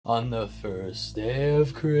On the first day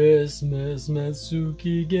of Christmas,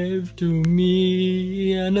 Mattsuki gave to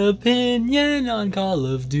me an opinion on Call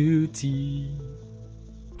of Duty.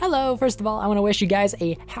 Hello, first of all, I want to wish you guys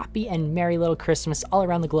a happy and merry little Christmas all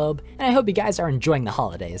around the globe, and I hope you guys are enjoying the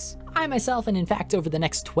holidays. I myself, and in fact over the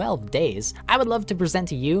next 12 days, I would love to present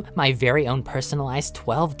to you my very own personalized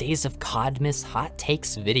 12 days of CODMAS hot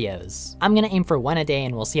takes videos. I'm gonna aim for one a day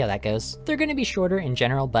and we'll see how that goes. They're gonna be shorter in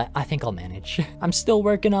general, but I think I'll manage. I'm still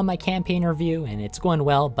working on my campaign review and it's going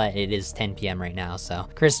well, but it is 10 p.m. right now, so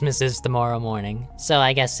Christmas is tomorrow morning. So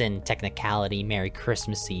I guess in technicality, Merry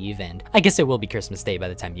Christmas Eve, and I guess it will be Christmas Day by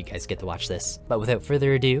the time you guys get to watch this. But without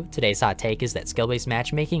further ado, today's hot take is that skill-based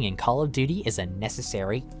matchmaking in Call of Duty is a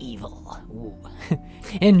necessary evil. Ooh.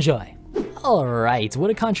 Enjoy. Alright, what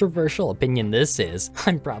a controversial opinion this is.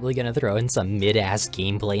 I'm probably gonna throw in some mid-ass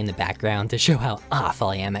gameplay in the background to show how awful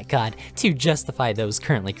I am at COD, to justify those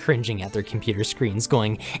currently cringing at their computer screens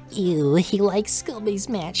going, ew, he likes skill-based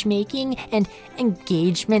matchmaking and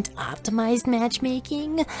engagement-optimized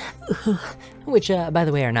matchmaking? Which, by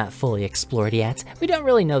the way, are not fully explored yet. We don't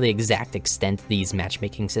really know the exact extent these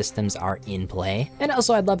matchmaking systems are in play. And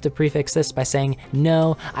also, I'd love to prefix this by saying,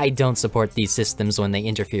 no, I don't support these systems when they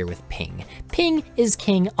interfere with ping. Ping is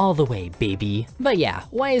king all the way, baby. But yeah,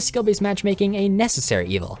 why is skill-based matchmaking a necessary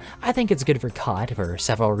evil? I think it's good for COD for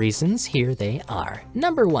several reasons. Here they are.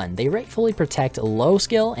 Number one, they rightfully protect low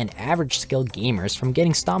skill and average skill gamers from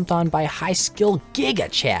getting stomped on by high skill giga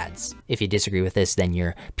chads. If you disagree with this, then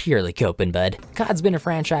you're purely coping, bud. COD's been a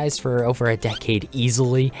franchise for over a decade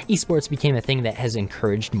easily. Esports became a thing that has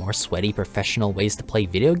encouraged more sweaty professional ways to play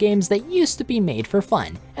video games that used to be made for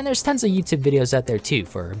fun. And there's tons of YouTube videos out there too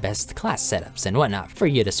for best class setups and whatnot for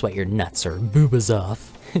you to sweat your nuts or boobas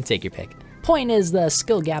off. Take your pick. Point is, the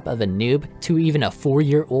skill gap of a noob to even a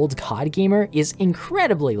 4-year-old COD gamer is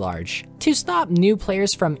incredibly large. To stop new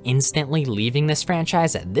players from instantly leaving this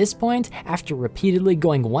franchise at this point, after repeatedly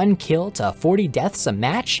going 1 kill to 40 deaths a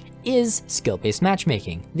match, is skill-based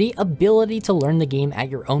matchmaking. The ability to learn the game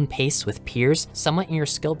at your own pace with peers somewhat in your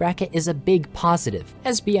skill bracket is a big positive.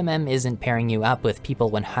 SBMM isn't pairing you up with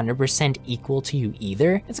people 100% equal to you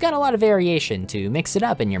either. It's got a lot of variation to mix it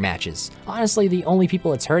up in your matches. Honestly, the only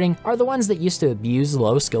people it's hurting are the ones that used to abuse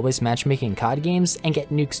low skill-based matchmaking COD games and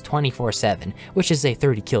get nukes 24/7, which is a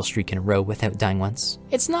 30 kill streak in a row without dying once.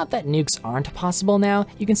 It's not that nukes aren't possible now,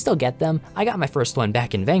 you can still get them. I got my first one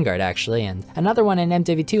back in Vanguard actually, and another one in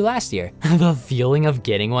MW2 last year. The feeling of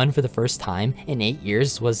getting one for the first time in 8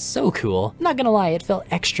 years was so cool. Not gonna lie, it felt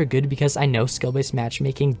extra good because I know skill-based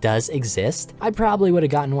matchmaking does exist. I probably would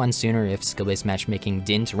have gotten one sooner if skill-based matchmaking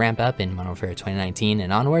didn't ramp up in Modern Warfare 2019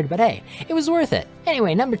 and onward, but hey, it was worth it.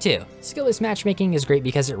 Anyway, number 2, skill-based matchmaking is great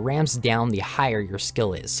because it ramps down the higher your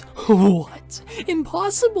skill is. What?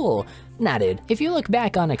 Impossible! Nah, dude. If you look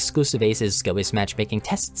back on Exclusive Ace's skill-based matchmaking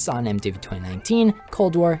tests on MW 2019,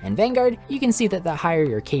 Cold War, and Vanguard, you can see that the higher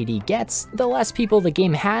your KD gets, the less people the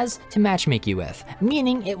game has to matchmake you with,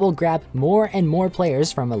 meaning it will grab more and more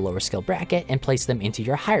players from a lower skill bracket and place them into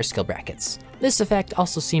your higher skill brackets. This effect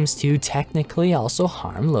also seems to technically also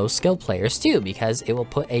harm low skill players too, because it will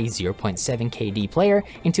put a 0.7 KD player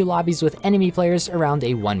into lobbies with enemy players around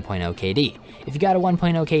a 1.0 KD. If you got a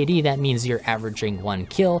 1.0 KD, that means you're averaging 1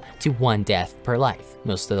 kill to 1 death per life.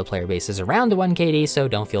 Most of the player base is around the 1 KD, so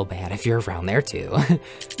don't feel bad if you're around there too.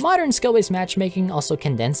 Modern skill-based matchmaking also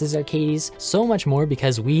condenses our KDs so much more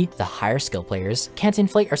because we, the higher skill players, can't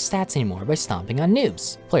inflate our stats anymore by stomping on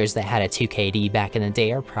noobs. Players that had a 2 KD back in the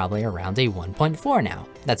day are probably around a 1.4 now.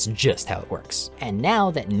 That's just how it works. And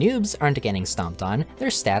now that noobs aren't getting stomped on, their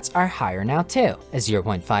stats are higher now too. A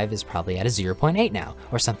 0.5 is probably at a 0.8 now,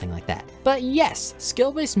 or something like that. But yes,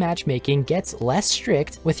 skill-based matchmaking gets less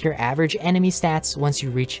strict with your average enemy stats once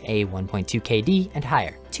you reach a 1.2 KD and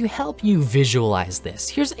higher. To help you visualize this,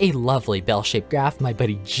 here's a lovely bell-shaped graph my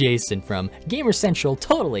buddy Jason from Gamer Central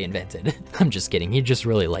totally invented. I'm just kidding, he just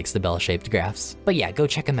really likes the bell-shaped graphs. But yeah, go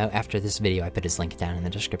check him out after this video, I put his link down in the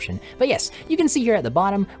description. But yes, you can see here at the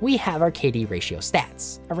bottom, we have our KD ratio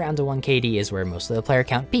stats. Around a 1 KD is where most of the player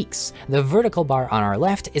count peaks. The vertical bar on our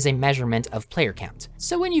left is a measurement of player count.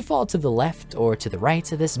 So when you fall to the left or to the right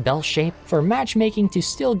of this bell shape, for matchmaking to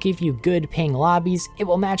still give you good paying lobbies, it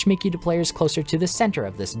will matchmake you to players closer to the center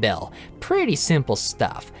of this bell. Pretty simple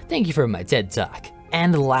stuff. Thank you for my TED Talk.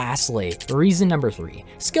 And lastly, reason number 3,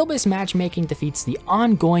 skill-based matchmaking defeats the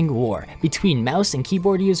ongoing war between mouse and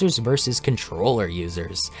keyboard users versus controller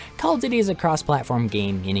users. Call of Duty is a cross-platform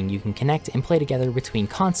game, meaning you can connect and play together between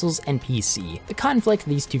consoles and PC. The conflict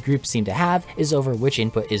these two groups seem to have is over which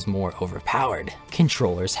input is more overpowered.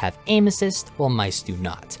 Controllers have aim assist, while mice do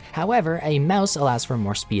not. However, a mouse allows for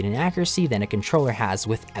more speed and accuracy than a controller has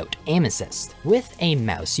without aim assist. With a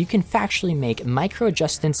mouse, you can factually make micro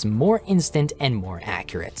adjustments more instant and more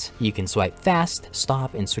accurate. You can swipe fast,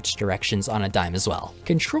 stop, and switch directions on a dime as well.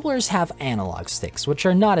 Controllers have analog sticks, which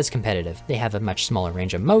are not as competitive. They have a much smaller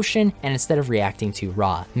range of motion, and instead of reacting to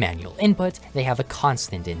raw manual input, they have a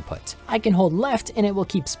constant input. I can hold left and it will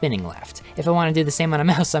keep spinning left. If I want to do the same on a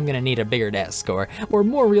mouse, I'm gonna need a bigger desk, or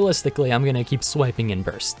more realistically, I'm gonna keep swiping in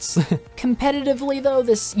bursts. Competitively though,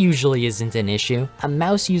 this usually isn't an issue. A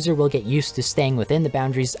mouse user will get used to staying within the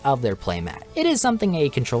boundaries of their playmat. It is something a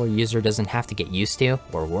controller user doesn't have to get used to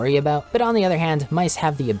or worry about, but on the other hand, mice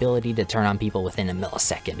have the ability to turn on people within a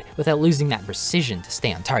millisecond without losing that precision to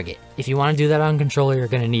stay on target. If you want to do that on controller, you're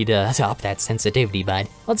gonna need to up that sensitivity, bud.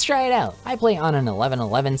 Let's try it out. I play on an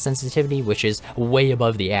 1111 sensitivity, which is way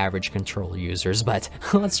above the average controller users, but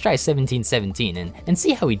let's try 1717 and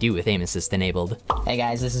see how we do with aim assist enabled. Hey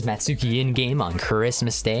guys, this is Mattsuki in-game on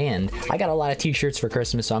Christmas Day, and I got a lot of t-shirts for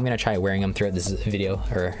Christmas, so I'm gonna try wearing them throughout this video,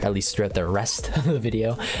 or at least throughout the rest of the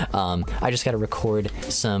video. I just gotta record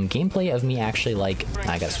some gameplay of me actually, like,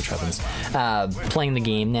 I gotta switch weapons, playing the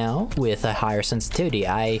game now with a higher sensitivity.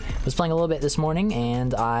 I was playing a little bit this morning,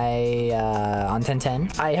 and on 1010.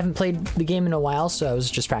 I haven't played the game in a while, so I was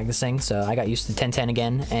just practicing, so I got used to 1010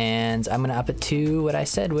 again, and I'm gonna up it to what I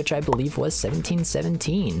said, which I believe was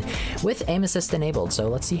 1717, with aim assist enabled, so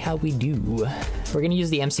let's see how we do. We're gonna use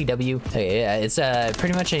the MCW. It's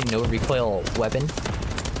pretty much a no recoil weapon.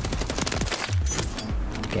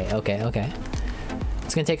 Okay.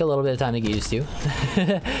 It's gonna take a little bit of time to get used to.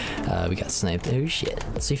 We got sniped. Oh shit.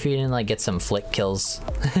 Let's see if we can like get some flick kills.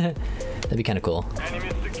 That'd be kind of cool.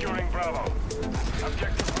 Enemies securing Bravo.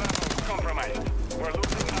 Objective Bravo compromised. We're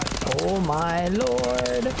losing that. Oh my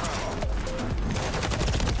lord.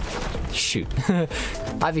 Shoot.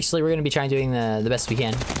 Obviously, we're gonna be trying doing the best we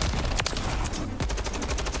can.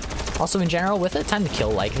 Also, in general, with a time to kill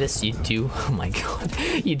like this, you do, oh my god,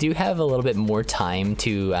 you do have a little bit more time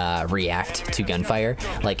to react to gunfire.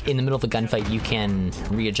 Like, in the middle of a gunfight, you can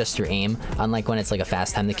readjust your aim. Unlike when it's like a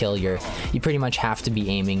fast time to kill, you pretty much have to be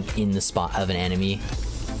aiming in the spot of an enemy.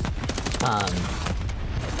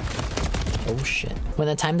 Oh shit. When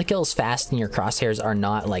the time to kill is fast and your crosshairs are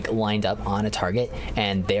not like lined up on a target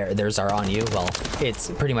and theirs are on you, well, it's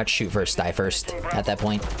pretty much shoot first, die first at that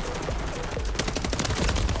point.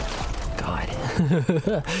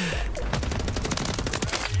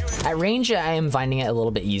 At range, I am finding it a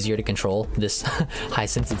little bit easier to control this high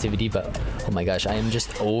sensitivity, but oh my gosh, I am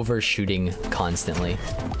just overshooting constantly.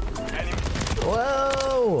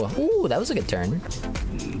 Whoa! Ooh, that was a good turn.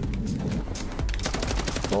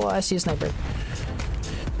 Oh, I see a sniper.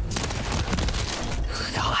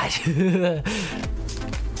 God.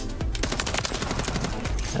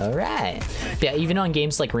 All right. Yeah, even on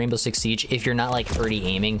games like Rainbow Six Siege, if you're not like already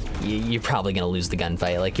aiming, you're probably gonna lose the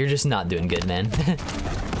gunfight. Like, you're just not doing good, man.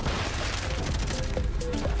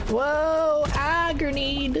 Whoa! Ah,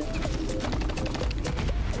 grenade!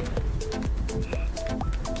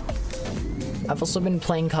 I've also been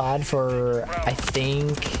playing COD for, I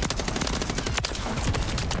think,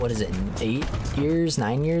 what is it, 8 years,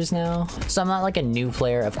 9 years now? So I'm not like a new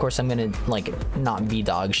player. Of course, I'm gonna like not be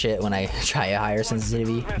dog shit when I try a higher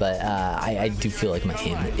sensitivity, but I do feel like my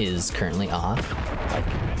aim is currently off. Like,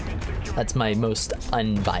 that's my most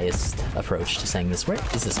unbiased approach to saying this. Where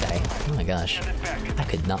is this guy? Oh my gosh, I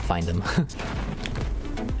could not find him.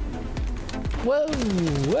 Whoa,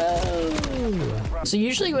 whoa. So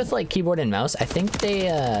usually with like keyboard and mouse, I think they,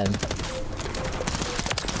 oh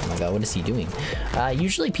my god, what is he doing?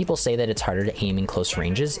 Usually people say that it's harder to aim in close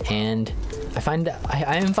ranges, and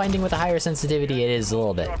I am finding with a higher sensitivity, it is a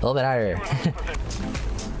little bit harder.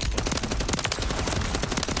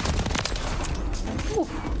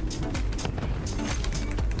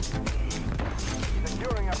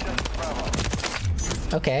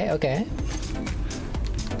 Okay.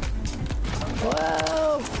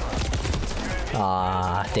 Whoa!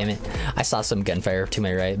 Ah, damn it. I saw some gunfire to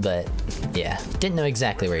my right, but yeah, didn't know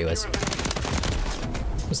exactly where he was.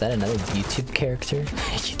 Was that another YouTube character?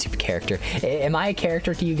 YouTube character. Am I a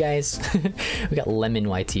character to you guys? We got Lemon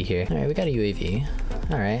YT here. All right, we got a UAV.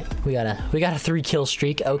 All right, we got a 3 kill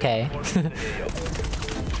streak. Okay.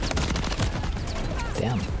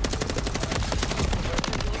 Damn.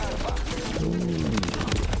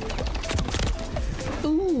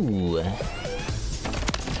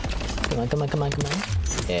 come on, come on, come on.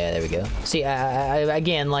 Yeah, there we go. See,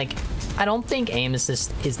 again, like, I don't think aim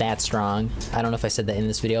assist is that strong. I don't know if I said that in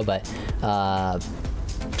this video, but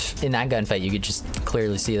in that gunfight, you could just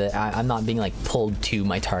clearly see that I'm not being like pulled to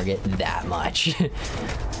my target that much.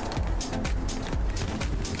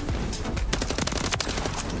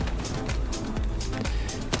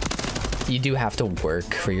 You do have to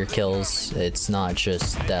work for your kills. It's not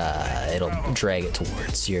just it'll drag it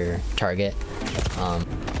towards your target.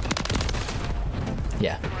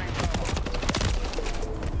 Yeah.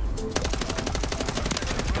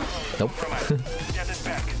 Nope.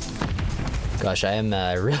 Gosh, I am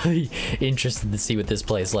really interested to see what this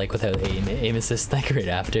plays like without aim assist like right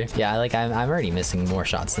after. Yeah, like I'm already missing more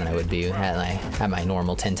shots than I would be at my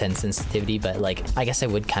normal 10-10 sensitivity, but like I guess I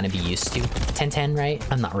would kind of be used to 10-10, right?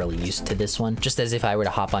 I'm not really used to this one. Just as if I were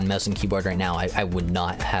to hop on mouse and keyboard right now, I would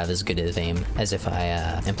not have as good of aim as if I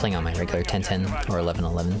am playing on my regular 10-10 or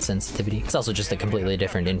 11-11 sensitivity. It's also just a completely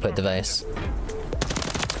different input device.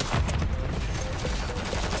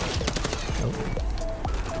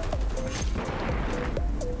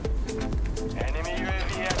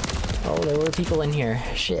 Oh, there were people in here.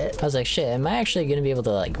 Shit. I was like, shit, am I actually gonna be able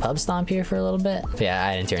to like pub stomp here for a little bit? But yeah,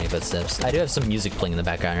 I didn't hear any footsteps. I do have some music playing in the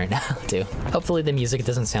background right now, too. Hopefully the music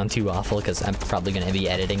doesn't sound too awful, because I'm probably gonna be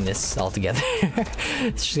editing this all together.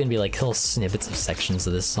 It's just gonna be like little snippets of sections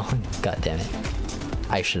of this song. God damn it.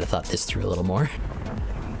 I should have thought this through a little more.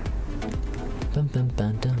 Bum, bum,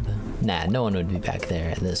 bum, bum, bum. Nah, no one would be back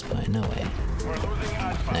there at this point. No way.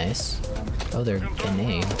 Nice. Oh, they're in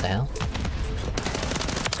A. What the hell?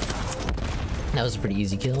 That was a pretty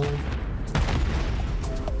easy kill.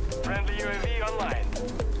 Friendly UAV online.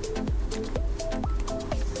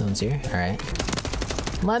 No one's here? Alright.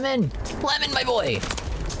 Lemon! Lemon, my boy!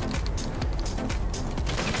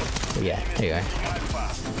 Oh yeah, there you are.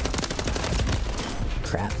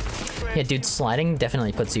 Crap. Yeah, dude, sliding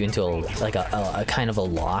definitely puts you into a kind of a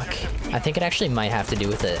lock. I think it actually might have to do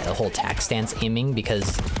with the whole tac stance aiming,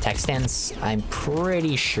 because tac stance, I'm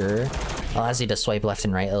pretty sure, allows you to swipe left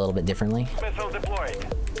and right a little bit differently. Missile deployed.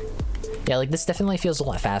 Yeah, like this definitely feels a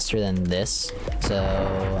lot faster than this.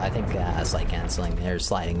 So I think slide canceling or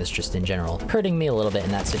sliding this just in general hurting me a little bit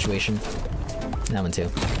in that situation. That one too.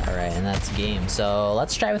 All right, and that's game. So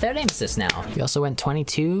let's try without aim assist now. We also went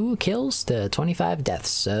 22 kills to 25 deaths,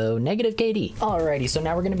 so negative KD. Alrighty, so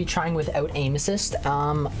now we're gonna be trying without aim assist.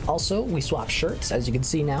 Also, we swapped shirts, as you can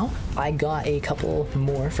see now. I got a couple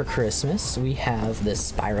more for Christmas. We have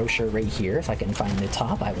this Spyro shirt right here. If I can find the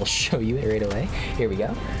top, I will show you it right away. Here we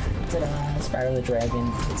go. Ta-da, Spyro the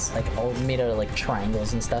Dragon. It's like all made out of like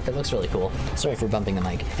triangles and stuff. It looks really cool. Sorry for bumping the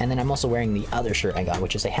mic. And then I'm also wearing the other shirt I got,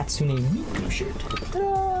 which is a Hatsune Miku shirt.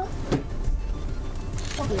 Ta-da!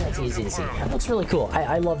 Hopefully that's easy to see. It looks really cool.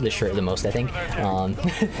 I love this shirt the most, I think.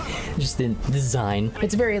 Just the design.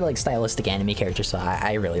 It's a very like stylistic anime character, so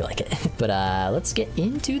I really like it. But let's get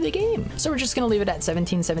into the game. So we're just gonna leave it at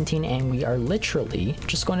 17-17, and we are literally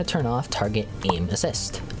just going to turn off target aim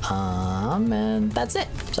assist. And that's it.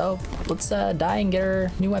 So let's die and get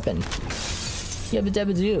our new weapon. Yabba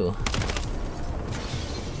dabba doo.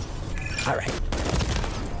 Alright.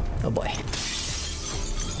 Oh boy.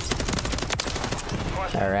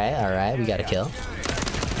 Alright, we got a kill.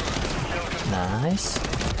 Nice.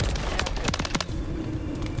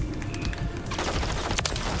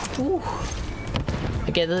 Ooh.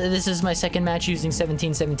 Okay, this is my second match using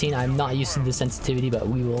 17-17. I'm not used to the sensitivity, but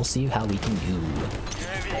we will see how we can do.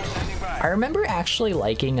 I remember actually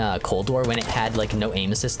liking Cold War when it had like no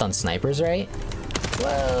aim assist on snipers, right?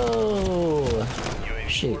 Whoa!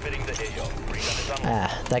 Shoot.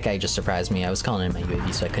 Ah, that guy just surprised me. I was calling in my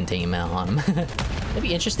UAV, so I couldn't take him out on him. It'd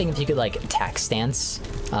be interesting if you could like tac stance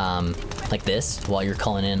like this while you're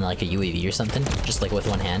calling in like a UAV or something, just like with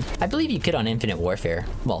one hand. I believe you could on Infinite Warfare.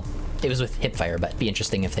 Well, it was with hipfire, but it'd be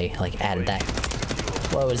interesting if they like added that.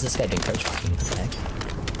 Whoa, what is this guy doing? Crouch walking. What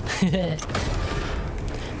the heck?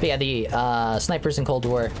 But yeah, the snipers in Cold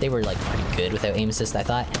War, they were like pretty good without aim assist, I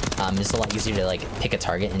thought. It's a lot easier to like pick a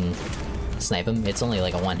target and snipe them. It's only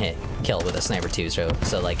like a one-hit kill with a sniper too, so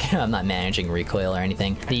like I'm not managing recoil or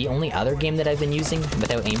anything. The only other game that I've been using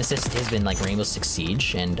without aim assist has been like Rainbow Six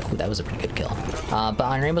Siege, and oh, that was a pretty good kill. But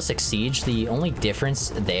on Rainbow Six Siege, the only difference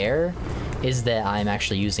there is that I'm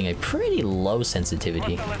actually using a pretty low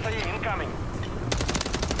sensitivity.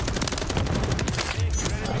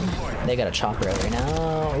 They got a chopper out right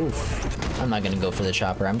now. Oof. I'm not gonna go for the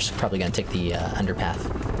chopper. I'm just probably gonna take the underpath.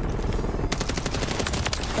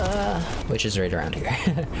 Which is right around here.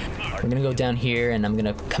 We're gonna go down here, and I'm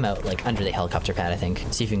gonna come out like under the helicopter pad, I think.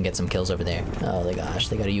 See if we can get some kills over there. Oh my gosh,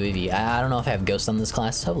 they got a UAV. I don't know if I have Ghost on this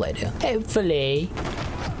class. Hopefully I do. Hopefully.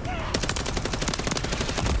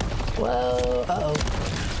 Whoa,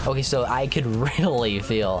 uh-oh. Okay, so I could really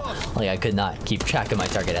feel like I could not keep track of my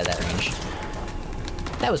target at that range.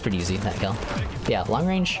 That was pretty easy, that kill. Yeah, long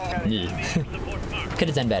range? Could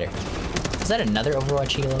have done better. Is that another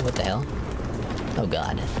Overwatch helo? What the hell? Oh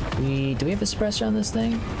god. Do we have a suppressor on this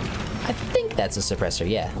thing? I think that's a suppressor,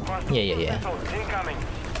 yeah. Yeah.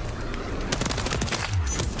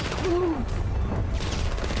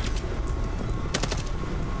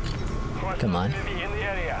 Come on.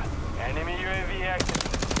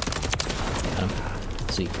 Got him.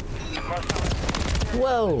 Sweet.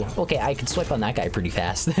 Whoa! Okay, I could swipe on that guy pretty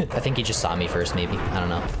fast. I think he just saw me first, maybe. I don't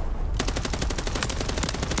know.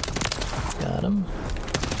 Got him.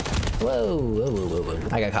 Whoa.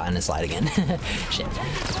 I got caught in a slide again. Shit.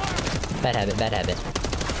 Bad habit.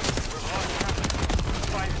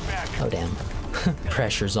 Oh, damn.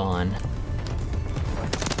 Pressure's on.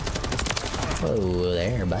 Whoa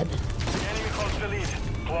there, bud.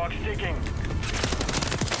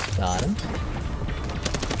 Got him.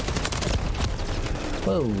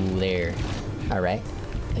 Whoa there. Alright.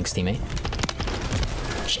 Thanks, teammate.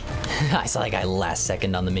 Shit. I saw that guy last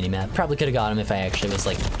second on the minimap. Probably could have got him if I actually was,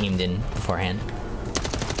 like, aimed in beforehand.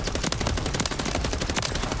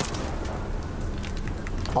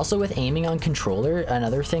 Also, with aiming on controller,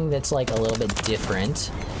 another thing that's, like, a little bit different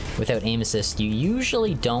without aim assist, you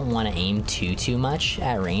usually don't want to aim too much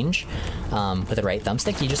at range with the right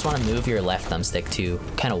thumbstick. You just want to move your left thumbstick to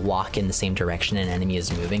kind of walk in the same direction an enemy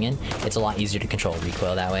is moving in. It's a lot easier to control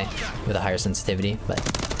recoil that way with a higher sensitivity, but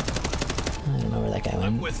I don't know where that guy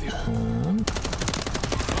went.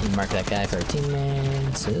 Mark that guy for our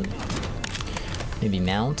teammates. Maybe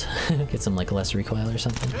mount. Get some like less recoil or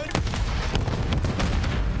something.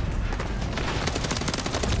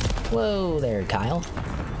 Whoa there, Kyle.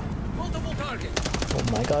 Oh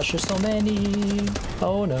my gosh, there's so many.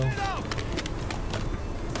 Oh no.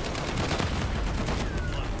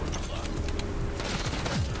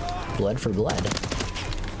 Blood for blood.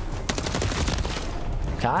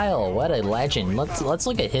 Kyle, what a legend. Let's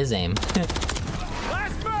look at his aim.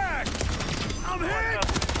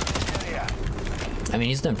 I mean,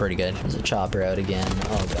 he's doing pretty good. There's a chopper out again.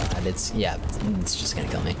 Oh god, it's just gonna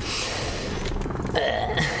kill me.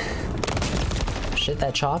 Shit,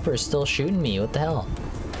 that chopper is still shooting me. What the hell?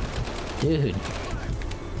 Dude.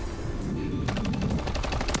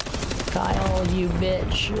 Kyle, you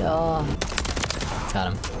bitch. Oh.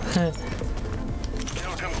 Got him.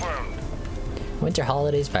 Winter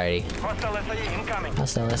Holidays party.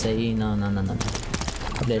 Hostile SAE. No.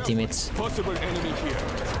 Up there, teammates. Possible enemy here.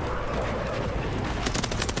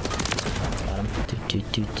 Got him.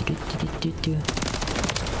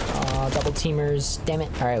 Oh, double teamers. Damn it.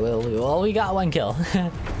 Alright, well, we got one kill.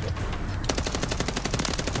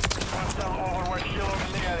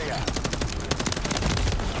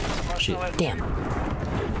 Shoot. Damn.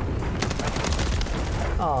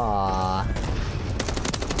 Aww.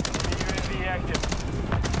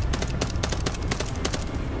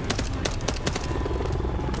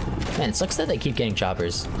 Man, it sucks that they keep getting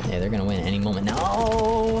choppers. Yeah, they're gonna win any moment now.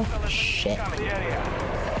 Oh, shit.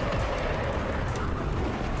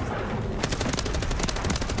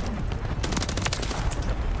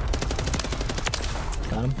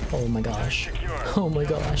 Got him. Oh my gosh. Oh my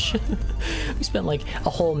gosh. We spent like a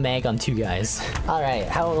whole mag on 2 guys. Alright,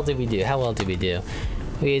 how well did we do?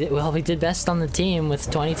 Well, we did best on the team with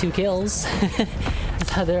 22 kills.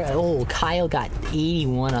 Oh, Kyle got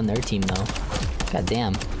 81 on their team though. God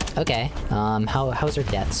damn. Okay. How's our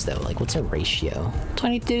deaths though? Like, what's our ratio?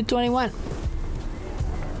 22 to 21.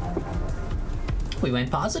 We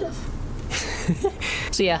went positive.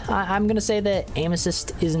 So yeah, I'm gonna say that aim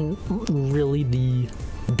assist isn't really the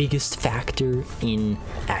biggest factor in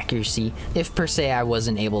accuracy. If per se I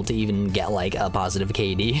wasn't able to even get like a positive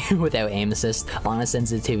KD without aim assist on a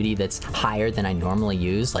sensitivity that's higher than I normally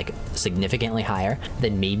use, like significantly higher,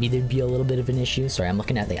 then maybe there'd be a little bit of an issue. Sorry, I'm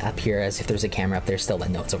looking at the app here as if there's a camera up there still, but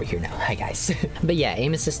no, it's over here now. Hi guys. But yeah,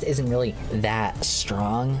 aim assist isn't really that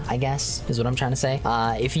strong, I guess, is what I'm trying to say.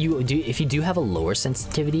 If you do have a lower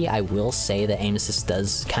sensitivity, I will say that aim assist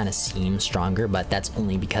does kind of seem stronger, but that's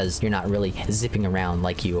only because you're not really zipping around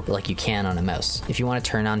like you can on a mouse. If you want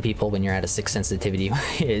to turn on people when you're at a 6 sensitivity,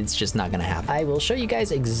 it's just not gonna happen. I will show you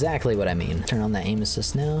guys exactly what I mean. Turn on that aim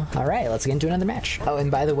assist now. All right, let's get into another match. Oh,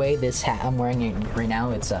 and by the way, this hat I'm wearing right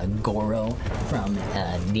now, it's a Goro from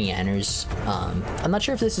Neanners. I'm not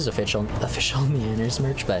sure if this is official Neanners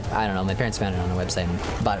merch, but I don't know. My parents found it on a website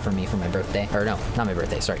and bought it for me for my birthday. Or no, not my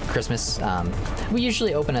birthday, sorry, Christmas. We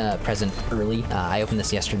usually open a present early. I opened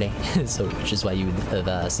this yesterday, so which is why you would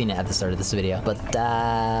have seen it at the start of this video. But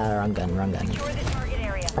wrong gun.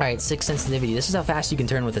 Alright, 6 sensitivity. This is how fast you can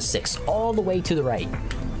turn with a 6. All the way to the right.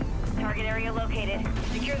 Target area located.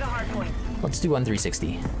 Secure the hard point. Let's do 1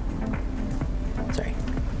 360. Sorry.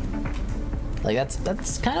 Like,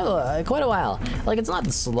 that's kind of quite a while. Like, it's not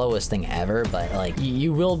the slowest thing ever, but, like,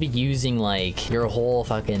 you will be using, like, your whole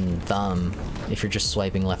fucking thumb if you're just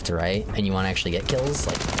swiping left to right and you want to actually get kills.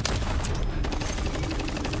 Like,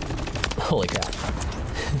 holy crap.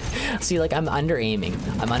 See, like, I'm under-aiming.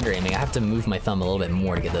 I have to move my thumb a little bit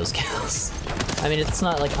more to get those kills. I mean, it's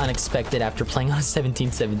not, like, unexpected after playing on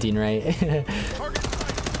 1717, right?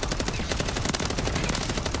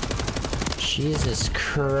 Jesus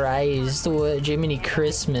Christ, what, Jiminy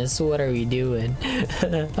Christmas, what are we doing?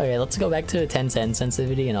 Okay, let's go back to a 10-10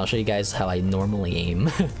 sensitivity and I'll show you guys how I normally aim.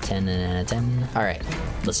 10 and a 10. Alright,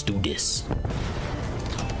 let's do this.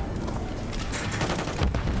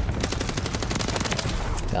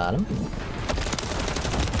 Got him.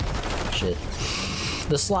 Shit.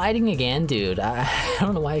 The sliding again, dude. I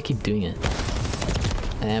don't know why I keep doing it.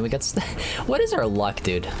 And we got what is our luck,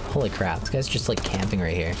 dude? Holy crap, this guy's just like camping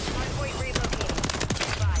right here.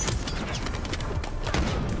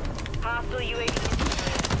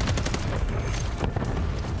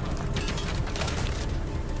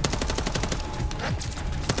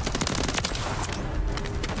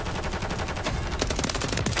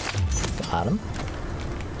 Got him.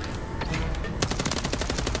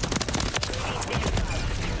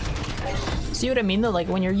 See what I mean though? Like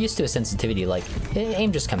when you're used to a sensitivity, like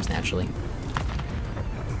aim just comes naturally.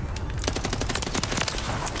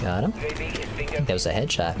 Got him. I think that was a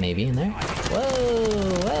headshot maybe in there.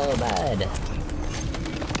 Whoa, well bad.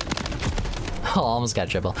 Oh, almost got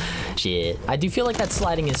triple. Shit. I do feel like that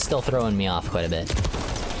sliding is still throwing me off quite a bit.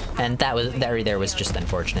 And that right there was just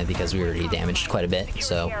unfortunate because we already damaged quite a bit,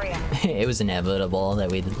 so it was inevitable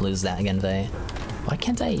that we'd lose that gunfight. Why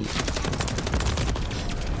can't I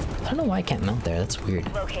don't know why I can't mount there. That's weird.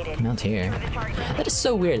 Mount here. That is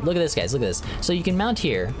so weird. Look at this, guys. Look at this. So you can mount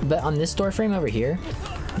here, but on this door frame over here,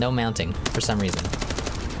 no mounting for some reason.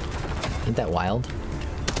 Ain't that wild?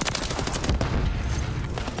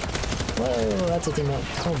 Whoa, that's a teammate.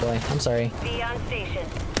 Oh boy, I'm sorry. Be on station.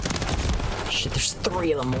 Shit, there's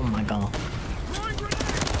 3 of them. Oh my god.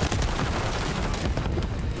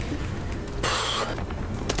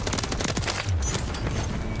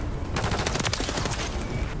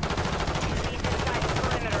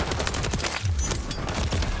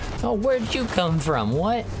 Oh, where'd you come from?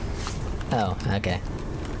 What? Oh, okay.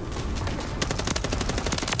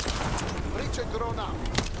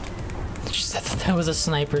 Just, that was a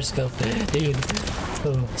sniper scope, dude.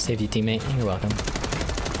 Oh, saved you, teammate. You're welcome.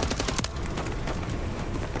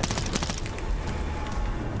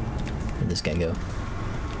 Where'd this guy go?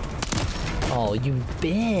 Oh, you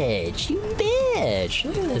bitch! You bitch!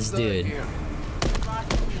 Look at this dude.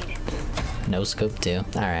 No scope too.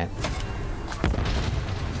 All right.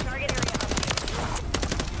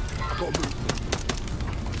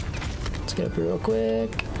 Let's get up here real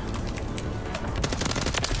quick.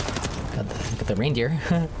 Got the reindeer.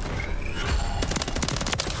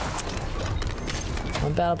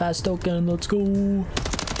 One battle pass token, let's go.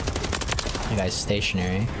 That guy's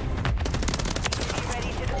stationary.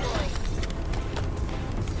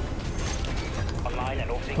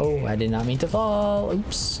 Oh, I did not mean to fall.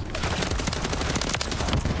 Oops.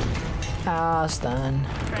 Ah, stun.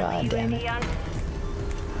 God damn it.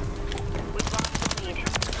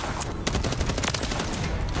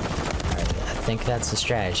 I think that's the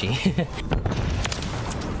strategy.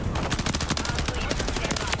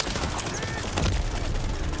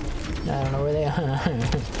 I don't know where they are.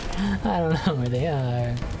 I don't know where they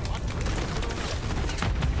are.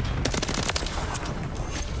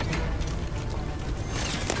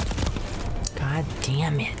 God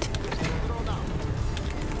damn it.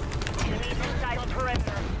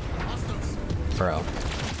 Bro.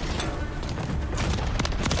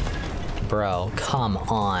 Bro, come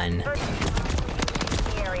on.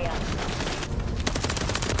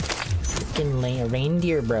 Freaking lay a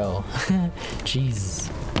reindeer, bro. Jesus.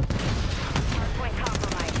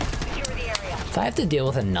 If I have to deal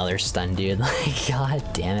with another stun, dude, like, god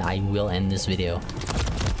damn it, I will end this video.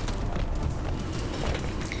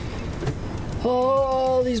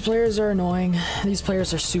 Oh, these players are annoying. These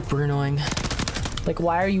players are super annoying. Like,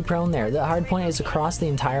 why are you prone there? The hard point is across the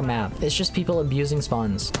entire map. It's just people abusing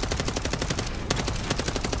spawns.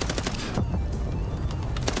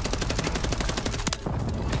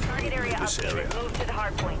 Target area updated. Move to the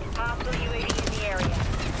hard point. Hostile UAV in the area.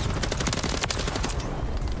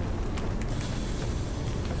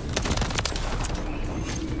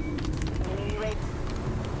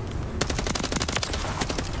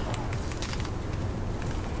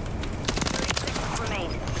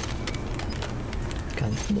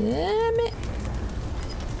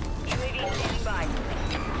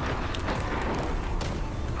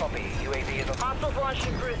 Launched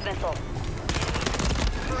a cruise missile.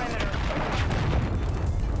 Perimeter.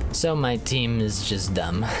 So my team is just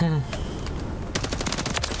dumb.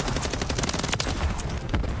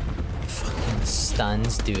 Fucking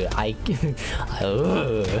stuns, dude.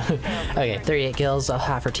 Okay, 38 kills,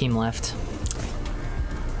 half our team left.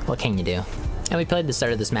 What can you do? And we played the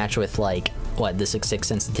start of this match with like, what, the 6/6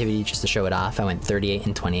 sensitivity just to show it off. I went 38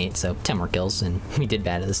 and 28, so 10 more kills, and we did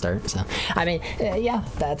bad at the start. So, I mean, yeah,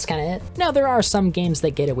 that's kind of it. Now, there are some games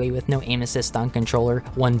that get away with no aim assist on controller,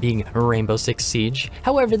 one being Rainbow Six Siege.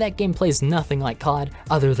 However, that game plays nothing like COD,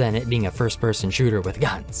 other than it being a first-person shooter with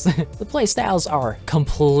guns. The play styles are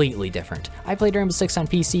completely different. I played Rainbow Six on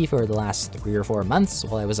PC for the last 3 or 4 months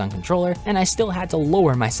while I was on controller, and I still had to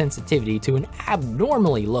lower my sensitivity to an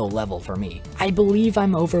abnormally low level for me. I believe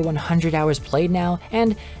I'm over 100 hours played now,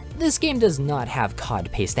 and this game does not have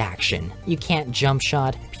COD-paced action. You can't jump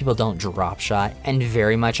shot, people don't drop shot, and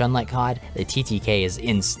very much unlike COD, the TTK is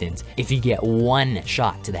instant if you get one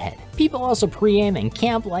shot to the head. People also pre-aim and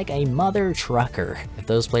camp like a mother trucker. If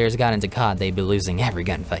those players got into COD, they'd be losing every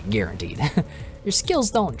gunfight, guaranteed. Your skills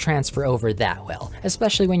don't transfer over that well,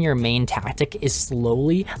 especially when your main tactic is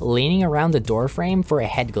slowly leaning around the door frame for a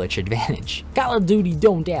head glitch advantage. Call of Duty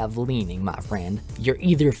don't have leaning, my friend. You're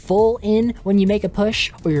either full in when you make a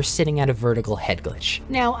push, or you're sitting at a vertical head glitch.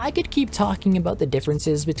 Now, I could keep talking about the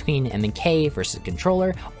differences between M&K versus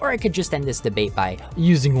controller, or I could just end this debate by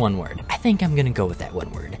using one word. I think I'm gonna go with that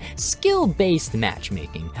one word. Skill-based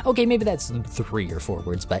matchmaking. Okay, maybe that's 3 or 4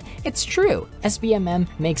 words, but it's true. SBMM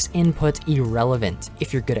makes input irrelevant.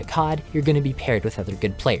 If you're good at COD, you're going to be paired with other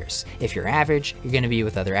good players. If you're average, you're going to be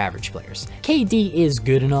with other average players. KD is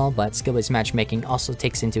good and all, but skill-based matchmaking also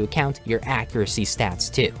takes into account your accuracy stats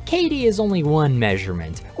too. KD is only one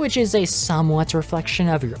measurement, which is a somewhat reflection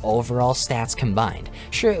of your overall stats combined.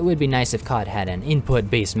 Sure, it would be nice if COD had an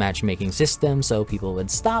input-based matchmaking system so people would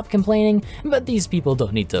stop complaining, but these people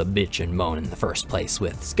don't need to bitch and moan in the first place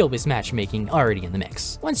with skill-based matchmaking already in the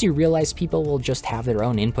mix. Once you realize people will just have their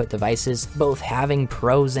own input devices, both having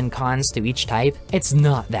pros and cons to each type, it's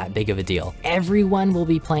not that big of a deal. Everyone will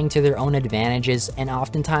be playing to their own advantages and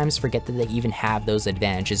oftentimes forget that they even have those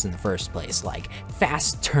advantages in the first place, like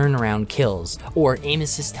fast turnaround kills or aim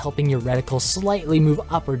assist helping your reticle slightly move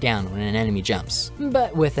up or down when an enemy jumps.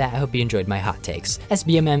 But with that, I hope you enjoyed my hot takes.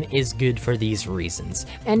 SBMM is good for these reasons,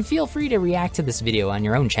 and feel free to react to this video on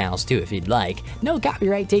your own channels too if you'd like. No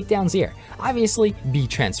copyright takedowns here. Obviously, be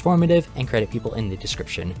transformative and credit people in the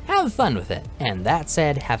description. Have fun with it. And that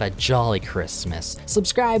said, have a jolly Christmas.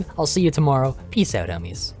 Subscribe, I'll see you tomorrow. Peace out,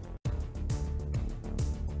 homies.